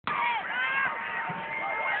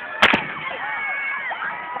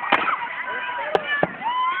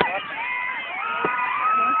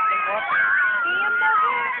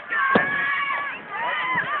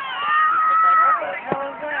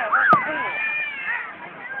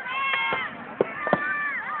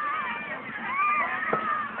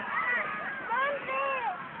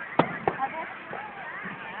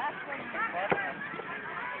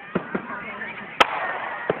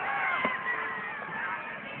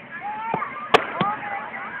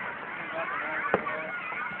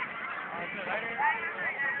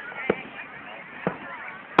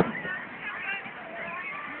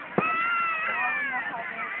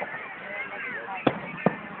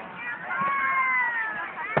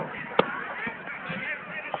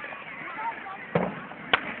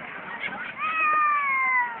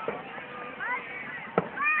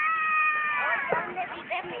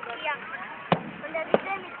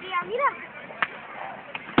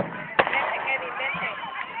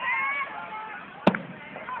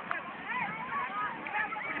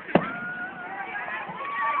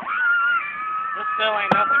still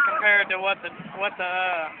ain't nothing compared to what the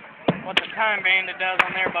time bandit does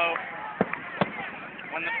on their boat.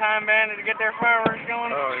 When the time bandit get their fireworks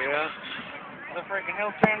going. Oh yeah. The freaking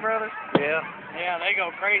Hillstrand brothers. Yeah. Yeah, they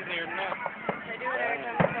go crazier than that. They do it every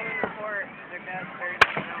time they come in the port. Their dad's buried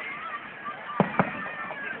in the mountains.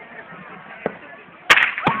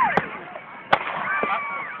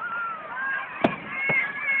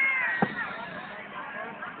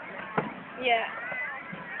 Yeah.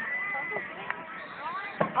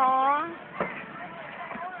 Aww.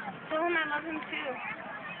 Tell him I love him too.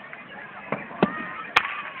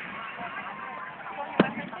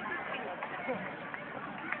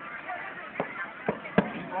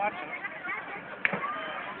 He's watching.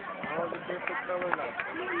 All the different colors.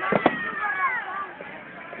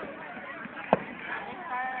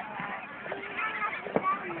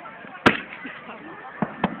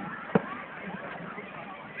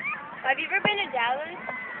 Have you ever been to Dallas?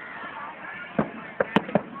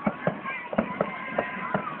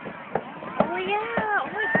 Oh yeah, oh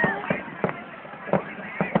my god.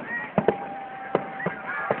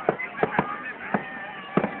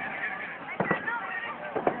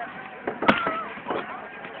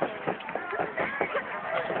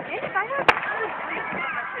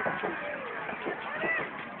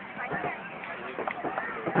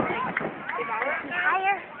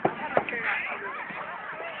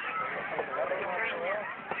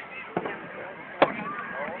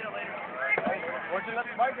 Where'd you let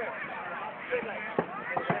the bike at?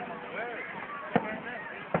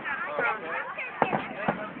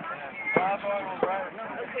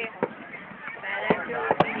 Okay. Bad after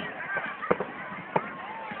meeting.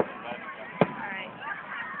 Alright.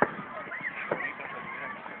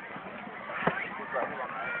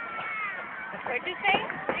 What'd you say?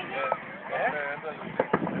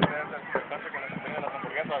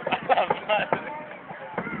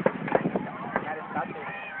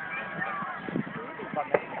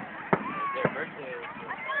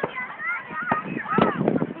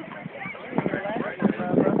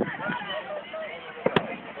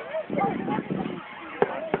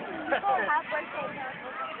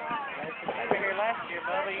 They were here last year,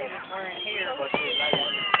 Bubba. You just weren't here, but you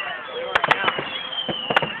weren't out.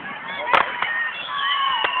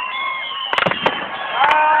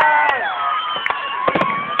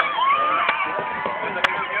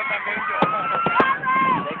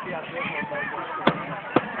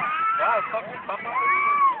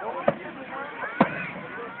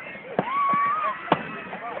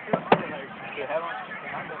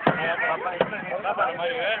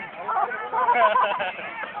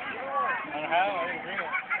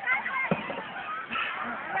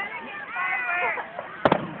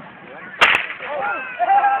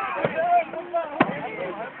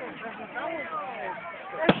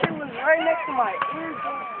 That shit was right next to my ear.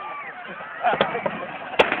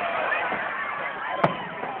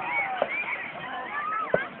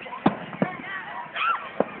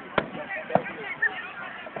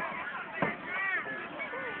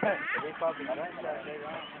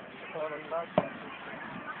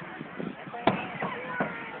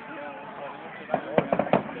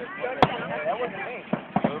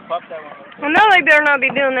 Well, no, they better not be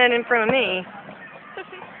doing that in front of me.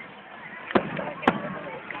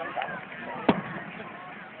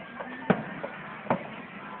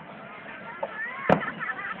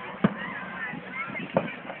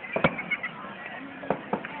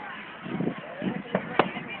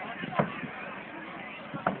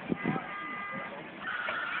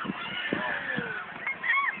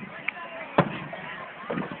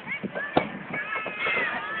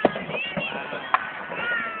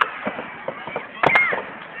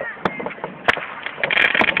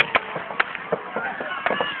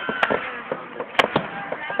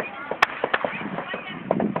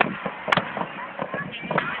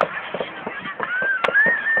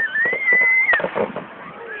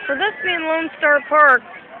 For this being Lone Star Park,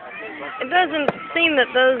 it doesn't seem that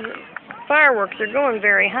those fireworks are going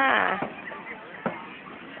very high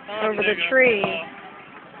over the trees.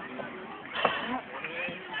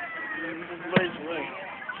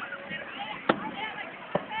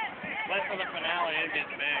 Wait for the finale, it gets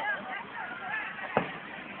big.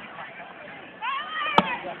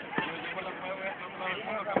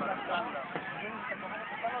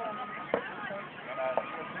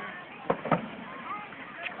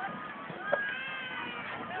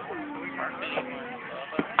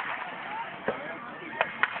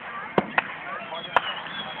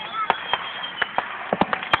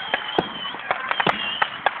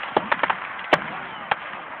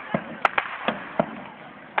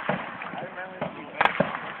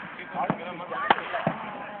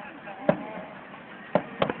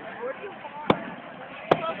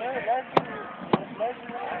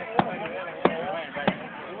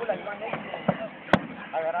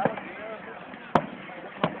 Agarraron,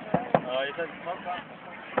 no, esa es poca.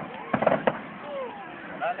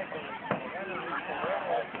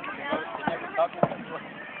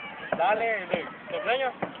 Dale, dale,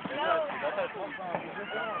 ¿cumpleaños?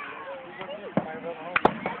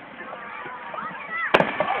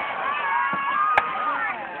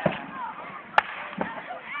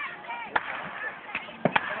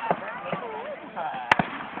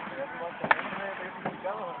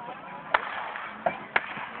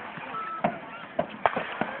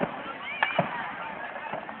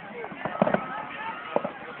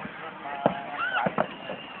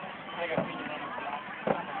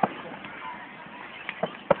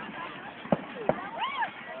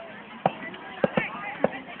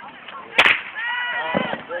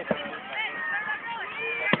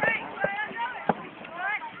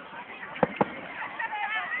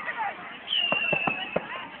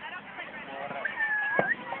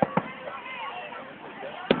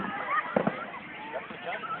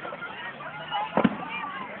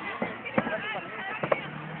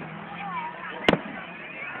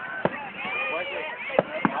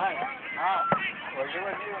 Well, you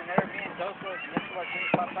were here and never being social, and this is what King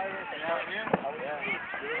Pop Pirates and out here? Oh, yeah.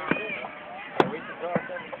 We used to throw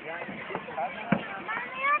ourselves in the ground.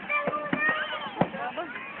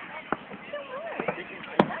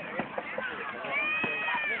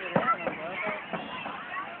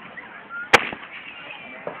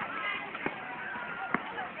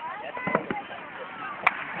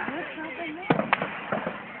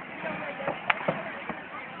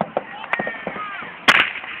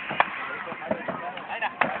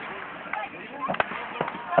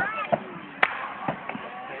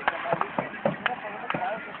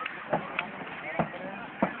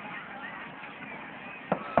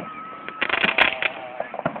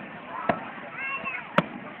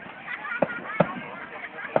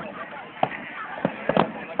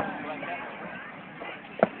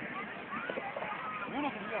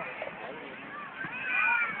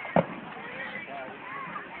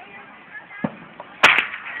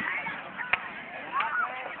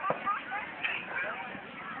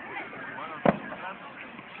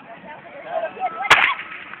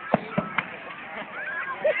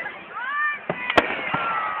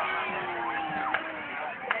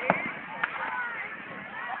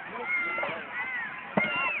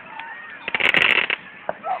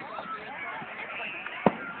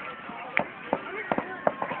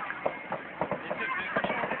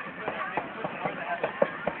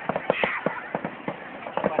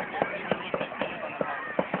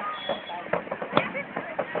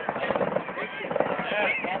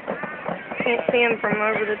 Can't see him from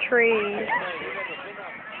over the trees.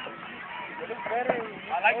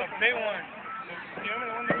 I like a big one. You remember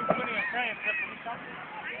the one that we were putting in frame?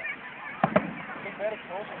 It's better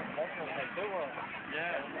closer than that one. Like, they were.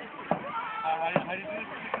 Yeah. How do you do this?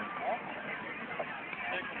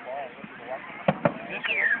 Take the ball. This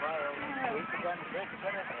one? We used to go in the break.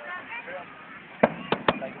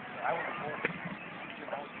 Like, I was bored.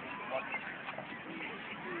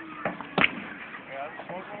 Yeah, that's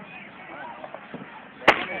the one.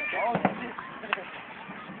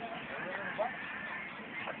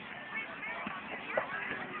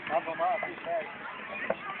 Pop them up, he's back.